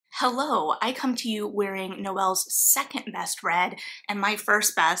Hello, I come to you wearing Noelle's second best read and my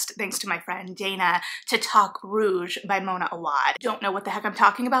first best, thanks to my friend Dana, to talk Rouge by Mona Awad. Don't know what the heck I'm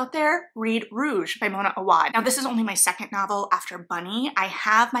talking about there? Read Rouge by Mona Awad. Now this is only my second novel after Bunny. I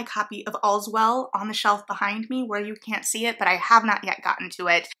have my copy of All's Well on the shelf behind me where you can't see it, but I have not yet gotten to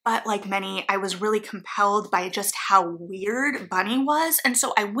it. But like many, I was really compelled by just how weird Bunny was, and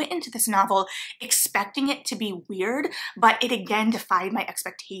so I went into this novel expecting it to be weird, but it again defied my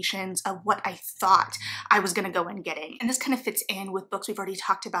expectations of what I thought I was gonna go in getting. And this kind of fits in with books we've already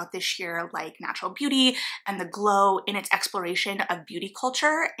talked about this year, like Natural Beauty and The Glow, in its exploration of beauty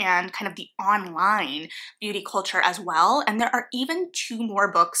culture and kind of the online beauty culture as well. And there are even two more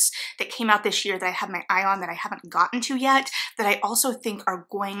books that came out this year that I have my eye on that I haven't gotten to yet that I also think are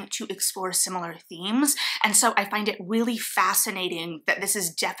going to explore similar themes. And so I find it really fascinating that this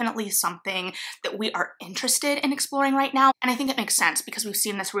is definitely something that we are interested in exploring right now. And I think it makes sense because we've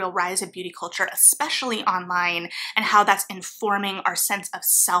seen this real rise of beauty culture, especially online, and how that's informing our sense of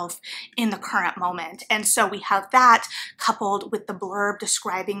self in the current moment. And so we have that coupled with the blurb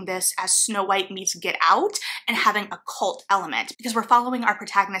describing this as Snow White meets Get Out and having a cult element, because we're following our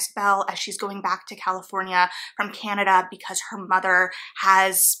protagonist Belle as she's going back to California from Canada because her mother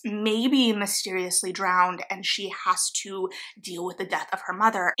has maybe mysteriously drowned and she has to deal with the death of her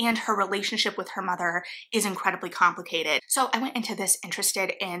mother, and her relationship with her mother is incredibly complicated. So I went into this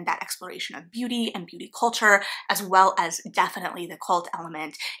interested in that exploration of beauty and beauty culture, as well as definitely the cult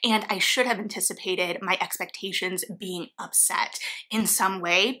element. And I should have anticipated my expectations being upset in some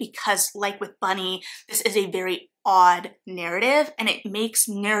way because, like with Bunny, this is a very odd narrative and it makes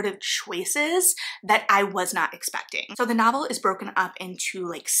narrative choices that I was not expecting. So the novel is broken up into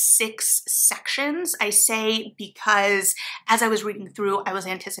like 6 sections, I say, because as I was reading through, I was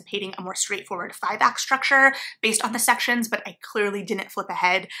anticipating a more straightforward 5-act structure based on the sections, but I clearly didn't flip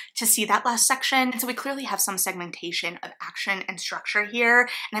ahead to see that last section. And so we clearly have some segmentation of action and structure here,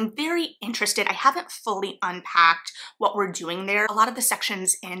 and I'm very interested. I haven't fully unpacked what we're doing there. A lot of the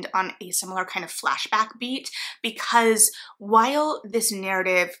sections end on a similar kind of flashback beat, because while this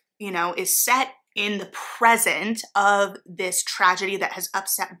narrative, is set in the present of this tragedy that has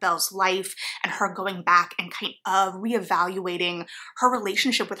upset Belle's life and her going back and kind of reevaluating her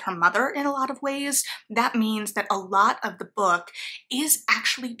relationship with her mother in a lot of ways, that means that a lot of the book is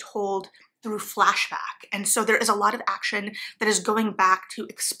actually told through flashback. And so there is a lot of action that is going back to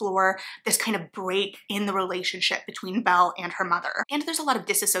explore this kind of break in the relationship between Belle and her mother. And there's a lot of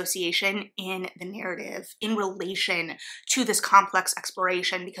disassociation in the narrative in relation to this complex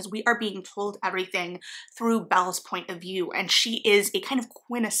exploration because we are being told everything through Belle's point of view, and she is a kind of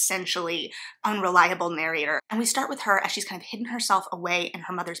quintessentially unreliable narrator. And we start with her as she's kind of hidden herself away in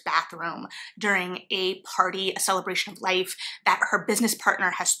her mother's bathroom during a party, a celebration of life that her business partner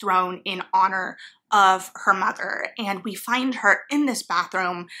has thrown in honor of her mother. And we find her in this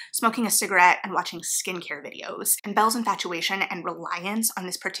bathroom smoking a cigarette and watching skincare videos. And Belle's infatuation and reliance on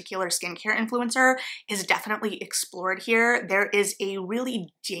this particular skincare influencer is definitely explored here. There is a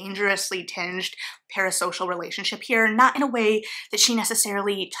really dangerously tinged parasocial relationship here, not in a way that she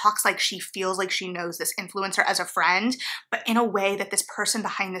necessarily talks like she feels like she knows this influencer as a friend, but in a way that this person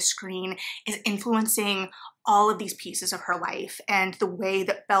behind the screen is influencing all of these pieces of her life. And the way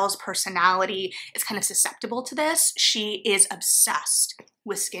that Belle's personality is kind of susceptible to this, she is obsessed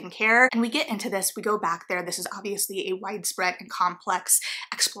with skincare. And we get into this, we go back there. This is obviously a widespread and complex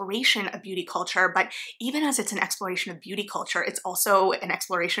exploration of beauty culture, but even as it's an exploration of beauty culture, it's also an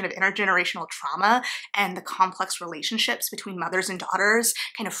exploration of intergenerational trauma and the complex relationships between mothers and daughters,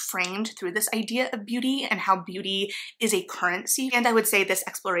 kind of framed through this idea of beauty and how beauty is a currency. And I would say this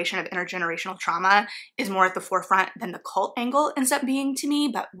exploration of intergenerational trauma is more at the forefront than the cult angle ends up being to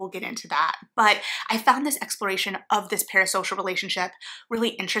me, but we'll get into that. But I found this exploration of this parasocial relationship really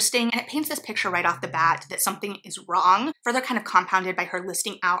interesting, and it paints this picture right off the bat that something is wrong, further kind of compounded by her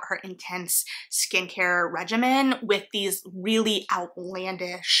listing out her intense skincare regimen with these really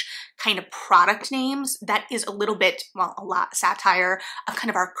outlandish kind of product names that is a little bit, well, a lot satire of kind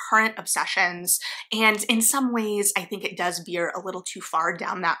of our current obsessions. And in some ways, I think it does veer a little too far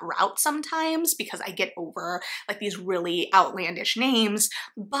down that route sometimes because I get over like these really outlandish names,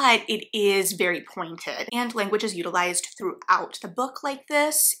 but it is very pointed. And language is utilized throughout the book like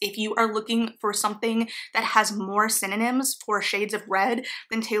this. If you are looking for something that has more synonyms for shades of red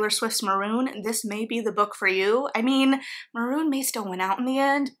than Taylor Swift's Maroon, this may be the book for you. I mean, Maroon may still win out in the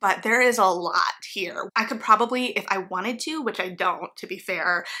end, but there is a lot here. I could probably, if I wanted to, which I don't, to be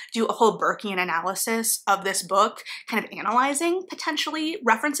fair, do a whole Burkean analysis of this book, kind of analyzing potentially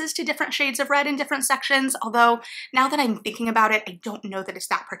references to different shades of red in different sections, although now that I'm thinking about it, I don't know that it's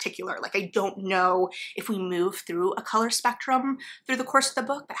that particular. Like, I don't know if we move through a color spectrum through the course of the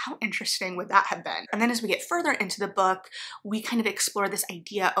book, but how interesting would that have been? And then as we get further into the book, we kind of explore this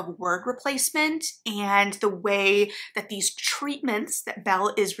idea of word replacement and the way that these treatments that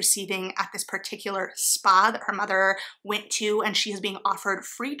Belle is receiving at this particular spa that her mother went to and she is being offered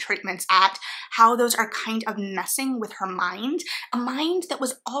free treatments at, how those are kind of messing with her mind, a mind that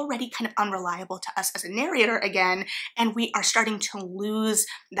was already kind of unreliable to us as a narrator again, and we are starting to lose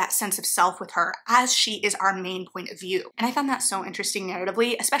that sense of self with her as she is our main point of view. And I found that so interesting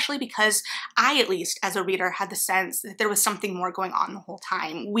narratively, especially because I, at least as a reader, had the sense that there was something more going on the whole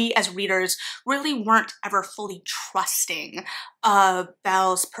time. We as readers really weren't ever fully trusting of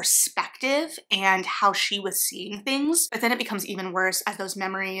Belle's perspective and how she was seeing things, but then it becomes even worse as those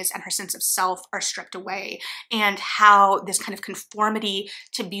memories and her sense of self are stripped away, and how this kind of conformity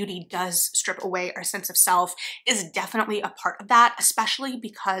to beauty does strip away our sense of self is definitely a part of that, especially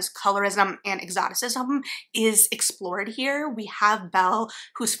because colorism and exoticism is explored here. We have Belle,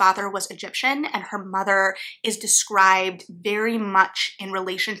 whose father was Egyptian, and her mother is described very much in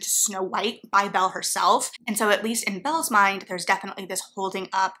relation to Snow White by Belle herself. And so at least in Belle's mind, there's definitely this holding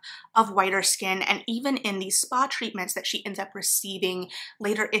up of whiter skin, and even in these spa treatments that she ends up receiving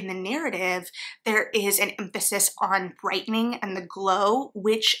later in the narrative, there is an emphasis on brightening and the glow,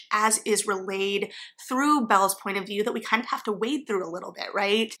 which as is relayed through Belle's point of view that we kind of have to wade through a little bit,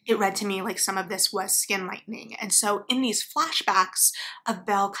 right? It read to me like some of this was skin lightening. And so in these flashbacks of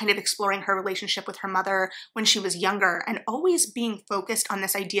Belle kind of exploring her relationship with her mother when she was younger and always being focused on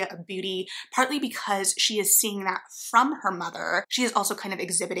this idea of beauty, partly because she is seeing that from her mother, she is also kind of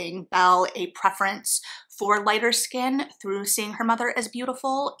exhibiting Belle a preference for lighter skin through seeing her mother as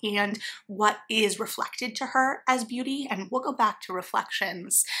beautiful and what is reflected to her as beauty. And we'll go back to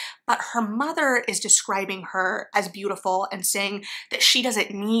reflections, but her mother is describing her as beautiful and saying that she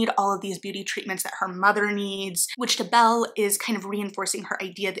doesn't need all of these beauty treatments that her mother needs, which to Belle is kind of reinforcing her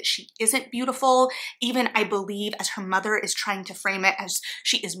idea that she isn't beautiful, even I believe as her mother is trying to frame it as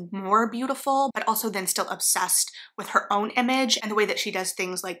she is more beautiful, but also then still obsessed with her own image and the way that she does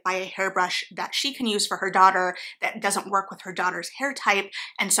things like buy a hairbrush that she can use for her daughter that doesn't work with her daughter's hair type,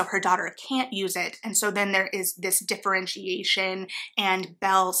 and so her daughter can't use it. And so then there is this differentiation, and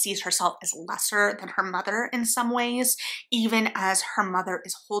Belle sees herself as lesser than her mother in some ways, even as her mother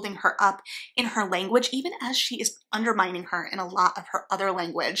is holding her up in her language, even as she is undermining her in a lot of her other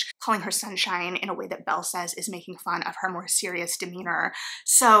language, calling her sunshine in a way that Belle says is making fun of her more serious demeanor.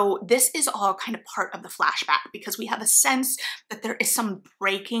 So this is all kind of part of the flashback because we have a sense that there is some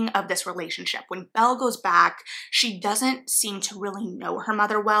breaking of this relationship. When Belle goes back, she doesn't seem to really know her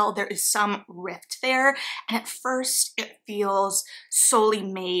mother well. There is some rift there, and at first it feels solely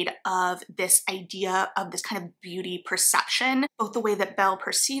made of this idea of this kind of beauty perception, both the way that Belle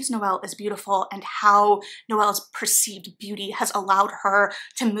perceives Noelle as beautiful and how Noelle's perceived beauty has allowed her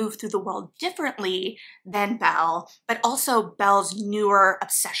to move through the world differently than Belle, but also Belle's newer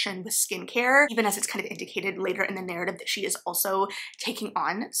obsession with skincare, even as it's kind of indicated later in the narrative that she is also taking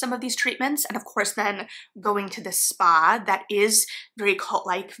on some of these treatments. And of course then going to the spa that is very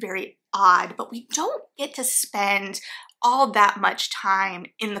cult-like, very odd, but we don't get to spend all that much time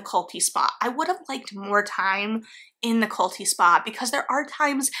in the culty spa. I would have liked more time in the culty spa because there are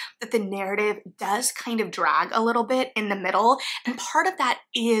times that the narrative does kind of drag a little bit in the middle, and part of that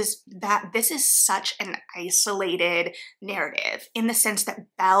is that this is such an isolated narrative in the sense that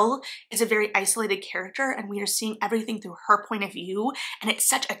Belle is a very isolated character and we are seeing everything through her point of view, and it's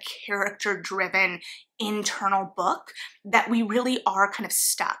such a character-driven internal book that we really are kind of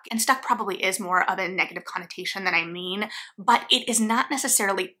stuck. And stuck probably is more of a negative connotation than I mean, but it is not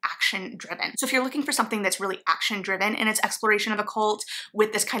necessarily action driven. So if you're looking for something that's really action driven in its exploration of a cult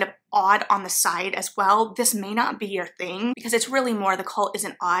with this kind of odd on the side as well, this may not be your thing because it's really more the cult is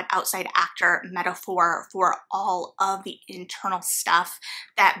an odd outside actor metaphor for all of the internal stuff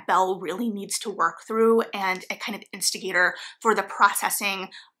that Belle really needs to work through, and a kind of instigator for the processing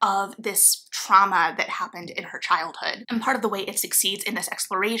of this trauma that happened in her childhood. And part of the way it succeeds in this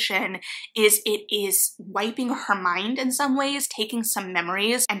exploration is it is wiping her mind in some ways, taking some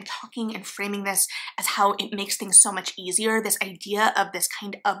memories and talking and framing this as how it makes things so much easier. This idea of this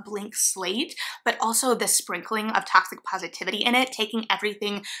kind of blend blank slate, but also the sprinkling of toxic positivity in it, taking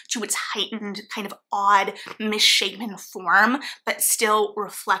everything to its heightened, kind of odd, misshapen form, but still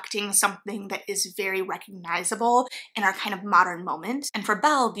reflecting something that is very recognizable in our kind of modern moment. And for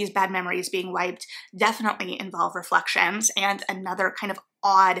Belle, these bad memories being wiped definitely involve reflections and another kind of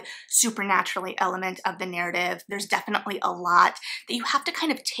odd supernaturally element of the narrative. There's definitely a lot that you have to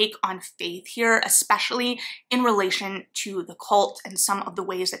kind of take on faith here, especially in relation to the cult and some of the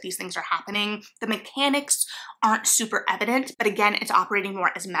ways that these things are happening. The mechanics aren't super evident, but again, it's operating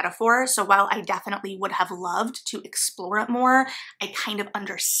more as metaphor. So while I definitely would have loved to explore it more, I kind of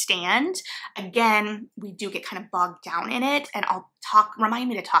understand. Again, we do get kind of bogged down in it, and remind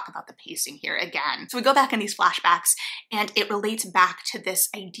me to talk about the pacing here again. So we go back in these flashbacks and it relates back to this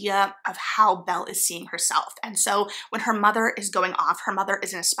idea of how Belle is seeing herself. And so when her mother is going off, her mother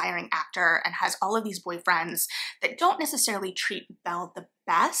is an aspiring actor and has all of these boyfriends that don't necessarily treat Belle the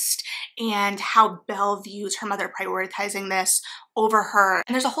best, and how Belle views her mother prioritizing this over her.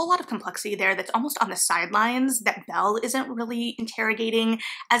 And there's a whole lot of complexity there that's almost on the sidelines that Belle isn't really interrogating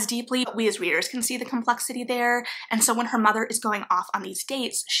as deeply, but we as readers can see the complexity there. And so when her mother is going off on these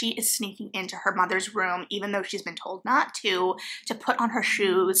dates, she is sneaking into her mother's room, even though she's been told not to put on her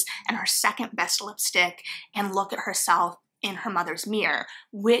shoes and her second best lipstick and look at herself in her mother's mirror,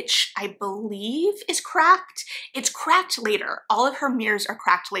 which I believe is cracked. It's cracked later. All of her mirrors are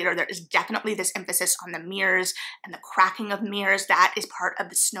cracked later. There is definitely this emphasis on the mirrors and the cracking of mirrors. That is part of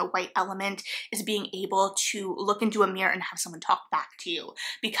the Snow White element, is being able to look into a mirror and have someone talk back to you,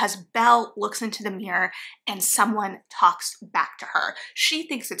 because Belle looks into the mirror and someone talks back to her. She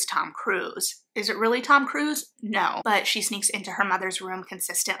thinks it's Tom Cruise. Is it really Tom Cruise? No. But she sneaks into her mother's room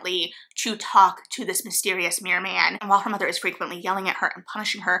consistently to talk to this mysterious mirror man. And while her mother is frequently yelling at her and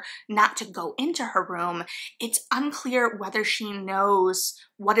punishing her not to go into her room, it's unclear whether she knows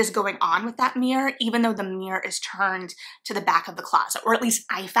what is going on with that mirror, even though the mirror is turned to the back of the closet. Or at least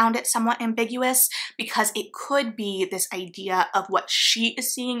I found it somewhat ambiguous, because it could be this idea of what she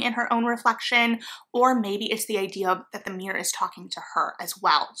is seeing in her own reflection, or maybe it's the idea that the mirror is talking to her as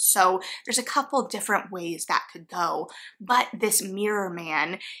well. So there's a couple different ways that could go, but this mirror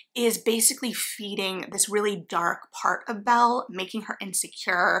man is basically feeding this really dark part of Belle, making her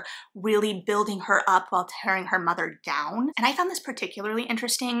insecure, really building her up while tearing her mother down. And I found this particularly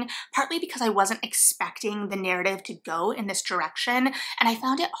interesting, partly because I wasn't expecting the narrative to go in this direction, and I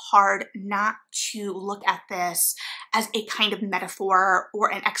found it hard not to look at this as a kind of metaphor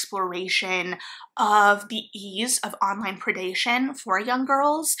or an exploration of the ease of online predation for young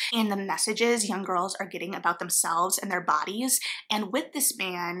girls and the messages young girls are getting about themselves and their bodies. And with this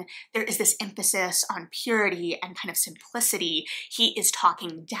man, there is this emphasis on purity and kind of simplicity. He is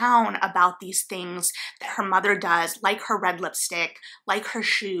talking down about these things that her mother does, like her red lipstick, like her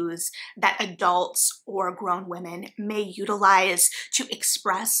shoes, that adults or grown women may utilize to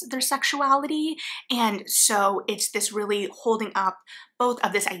express their sexuality. And so it's this really holding up both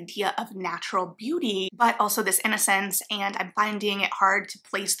of this idea of natural beauty, but also this innocence, and I'm finding it hard to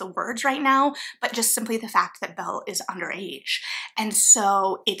place the words right now, but just simply the fact that Belle is underage. And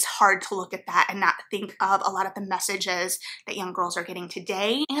so it's hard to look at that and not think of a lot of the messages that young girls are getting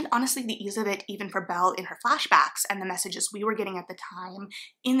today, and honestly the ease of it even for Belle in her flashbacks and the messages we were getting at the time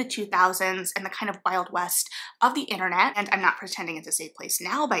in the 2000s and the kind of Wild West of the internet. And I'm not pretending it's a safe place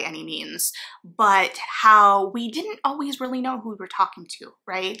now by any means, but how we didn't always really know who we were talking to,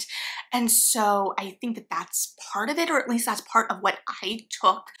 right? And so I think that that's part of it, or at least that's part of what I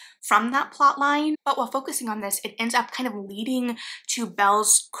took from that plot line. But while focusing on this, it ends up kind of leading to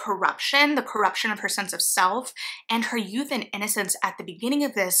Belle's corruption, the corruption of her sense of self, and her youth and innocence at the beginning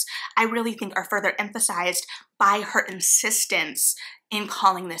of this, I really think are further emphasized by her insistence in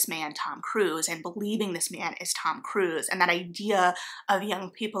calling this man Tom Cruise and believing this man is Tom Cruise, and that idea of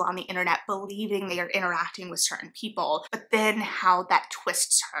young people on the internet believing they are interacting with certain people, but then how that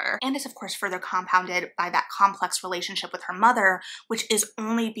twists her. And it's of course further compounded by that complex relationship with her mother, which is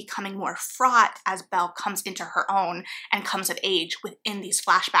only becoming more fraught as Belle comes into her own and comes of age within these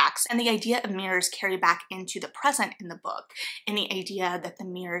flashbacks. And the idea of mirrors carry back into the present in the book, in the idea that the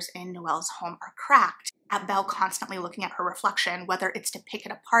mirrors in Noelle's home are cracked, at Belle constantly looking at her reflection, whether it's to pick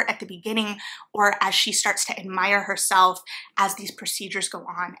it apart at the beginning or as she starts to admire herself as these procedures go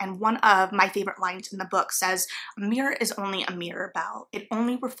on. And one of my favorite lines in the book says, "A mirror is only a mirror, Belle. It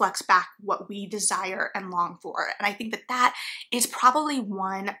only reflects back what we desire and long for." And I think that that is probably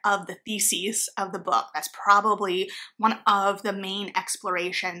one of the theses of the book. That's probably one of the main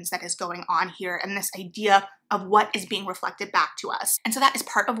explorations that is going on here, and this idea of what is being reflected back to us. And so that is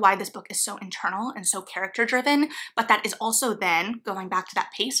part of why this book is so internal and so character driven, but that is also then, going back to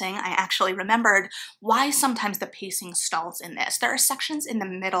that pacing, I actually remembered why sometimes the pacing stalls in this. There are sections in the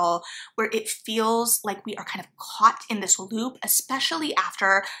middle where it feels like we are kind of caught in this loop, especially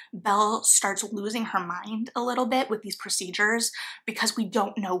after Belle starts losing her mind a little bit with these procedures, because we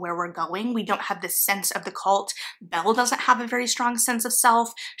don't know where we're going. We don't have this sense of the cult. Belle doesn't have a very strong sense of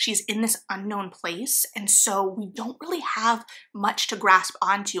self. She's in this unknown place, and so we don't really have much to grasp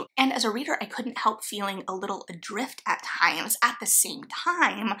onto. And as a reader, I couldn't help feeling a little adrift at times. At the same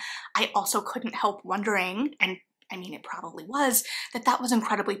time, I also couldn't help wondering, and I mean, it probably was, that was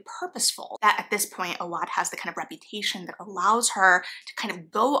incredibly purposeful. That at this point, Awad has the kind of reputation that allows her to kind of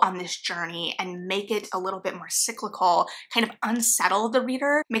go on this journey and make it a little bit more cyclical, kind of unsettle the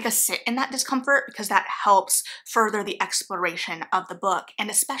reader, make us sit in that discomfort, because that helps further the exploration of the book. And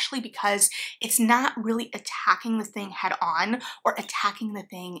especially because it's not really attacking the thing head on or attacking the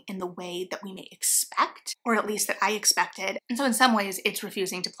thing in the way that we may expect, or at least that I expected. And so in some ways, it's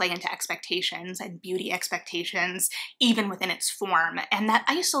refusing to play into expectations and beauty expectations, even within its form. And that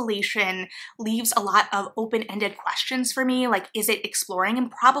isolation leaves a lot of open-ended questions for me, like, is it exploring?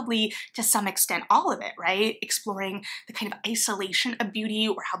 And probably to some extent all of it, right? Exploring the kind of isolation of beauty,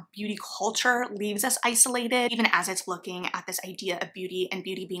 or how beauty culture leaves us isolated, even as it's looking at this idea of beauty and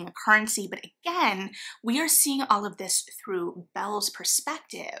beauty being a currency. But again, we are seeing all of this through Belle's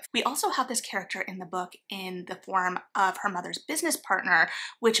perspective. We also have this character in the book in the form of her mother's business partner,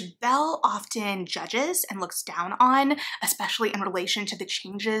 which Belle often judges and looks down on, especially in relation to the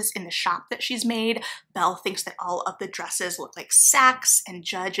changes in the shop that she's made. Belle thinks that all of the dresses look like sacks and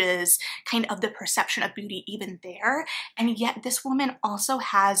judges kind of the perception of beauty even there. And yet this woman also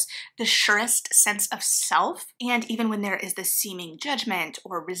has the surest sense of self. And even when there is this seeming judgment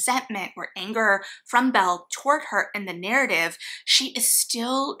or resentment or anger from Belle toward her in the narrative, she is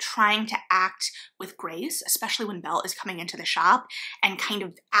still trying to act with grace, especially when Belle is coming into the shop and kind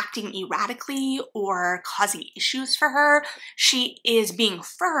of acting erratically or causing issues for her. She is being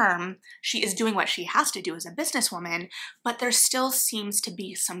firm, she is doing what she has to do as a businesswoman, but there still seems to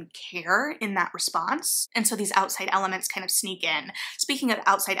be some care in that response. And so these outside elements kind of sneak in. Speaking of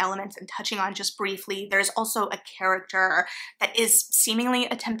outside elements and touching on just briefly, there's also a character that is seemingly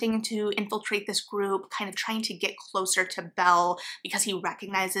attempting to infiltrate this group, kind of trying to get closer to Belle because he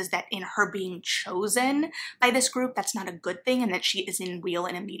recognizes that in her being chosen by this group, that's not a good thing and that she is in real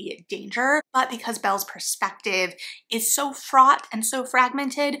and immediate danger. But because Belle's perspective is so fraught and so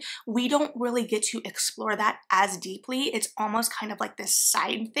fragmented, we don't really get to explore that as deeply. It's almost kind of like this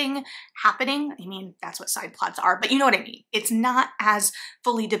side thing happening. I mean, that's what side plots are, but you know what I mean. It's not as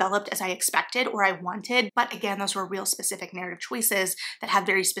fully developed as I expected or I wanted, but again, those were real specific narrative choices that have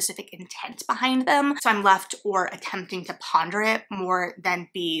very specific intent behind them. So I'm left or attempting to ponder it more than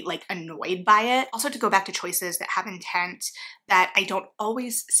be like annoyed by it. Also, to go back to choices that have intent that I don't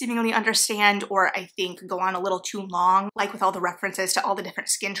always seemingly understand, or I think go on a little too long, like with all the references to all the different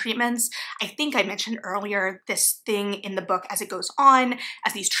skin treatments. I think I mentioned earlier this thing in the book as it goes on,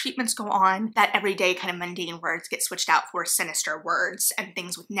 as these treatments go on, that everyday kind of mundane words get switched out for sinister words and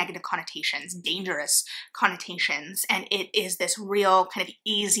things with negative connotations, dangerous connotations, and it is this real kind of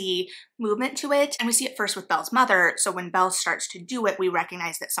easy movement to it. And we see it first with Belle's mother, so when Belle starts to do it, we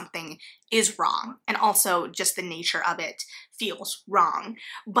recognize that something is wrong, and also just the nature of it feels wrong.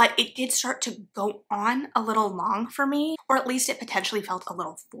 But it did start to go on a little long for me, or at least it potentially felt a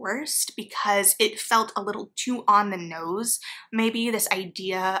little forced because it felt a little too on the nose. Maybe this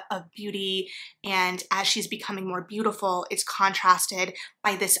idea of beauty, and as she's becoming more beautiful, it's contrasted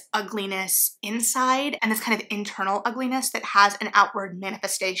by this ugliness inside and this kind of internal ugliness that has an outward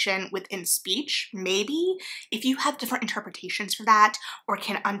manifestation within speech. Maybe if you have different interpretations for that or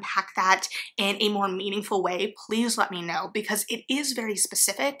can unpack that in a more meaningful way, please let me know, because it is very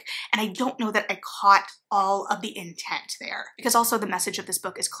specific and I don't know that I caught all of the intent there. Because also the message of this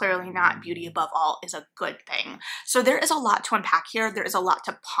book is clearly not beauty above all is a good thing. So there is a lot to unpack here. There is a lot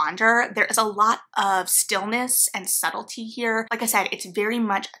to ponder. There is a lot of stillness and subtlety here. Like I said, it's very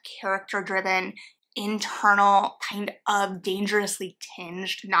much a character-driven, internal, kind of dangerously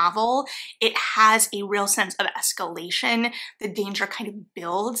tinged novel. It has a real sense of escalation. The danger kind of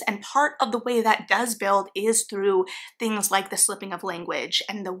builds, and part of the way that does build is through things like the slipping of language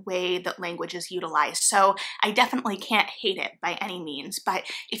and the way that language is utilized. So I definitely can't hate it by any means, but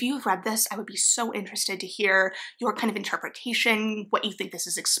if you've read this, I would be so interested to hear your kind of interpretation, what you think this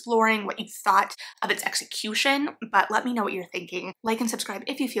is exploring, what you thought of its execution, but let me know what you're thinking. Like and subscribe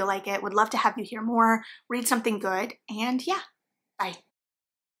if you feel like it. Would love to have you hear more, read something good, and yeah, bye.